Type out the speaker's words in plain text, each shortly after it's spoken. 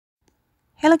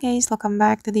Hello guys, welcome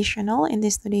back to this channel. In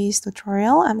this today's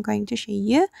tutorial, I'm going to show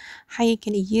you how you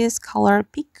can use color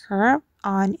picker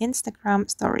on Instagram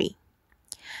story.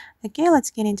 Okay,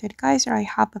 let's get into it guys. Here I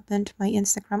have opened my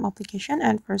Instagram application,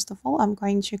 and first of all, I'm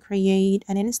going to create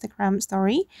an Instagram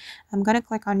story. I'm going to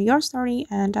click on your story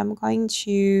and I'm going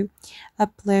to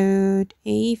upload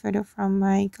a photo from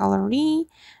my gallery.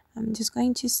 I'm just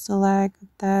going to select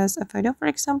this a photo, for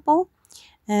example,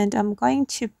 and I'm going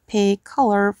to pick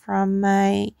color from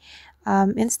my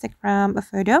Instagram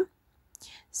photo.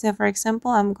 So for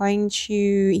example, I'm going to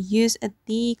use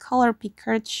the color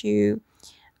picker to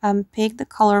pick the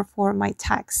color for my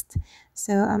text.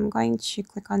 So I'm going to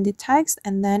click on the text,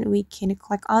 and then we can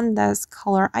click on this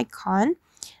color icon.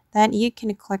 Then you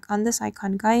can click on this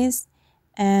icon guys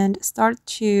and start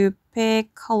to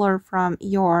pick color from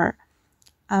your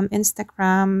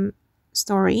Instagram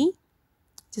story,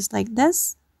 just like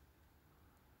this.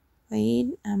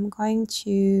 Wait, I'm going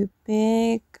to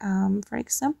pick for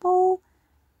example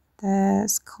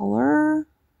this color.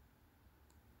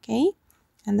 Okay,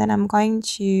 and then I'm going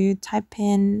to type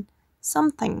in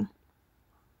something.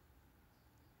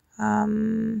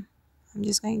 I'm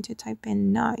just going to type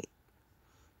in night.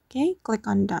 Okay, click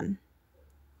on done,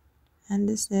 and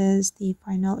this is the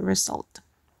final result.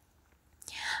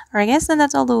 Alright guys, and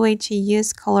that's all the way to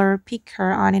use color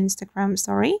picker on Instagram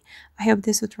story. I hope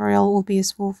this tutorial will be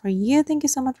useful for you. Thank you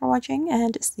so much for watching,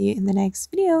 and see you in the next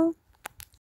video.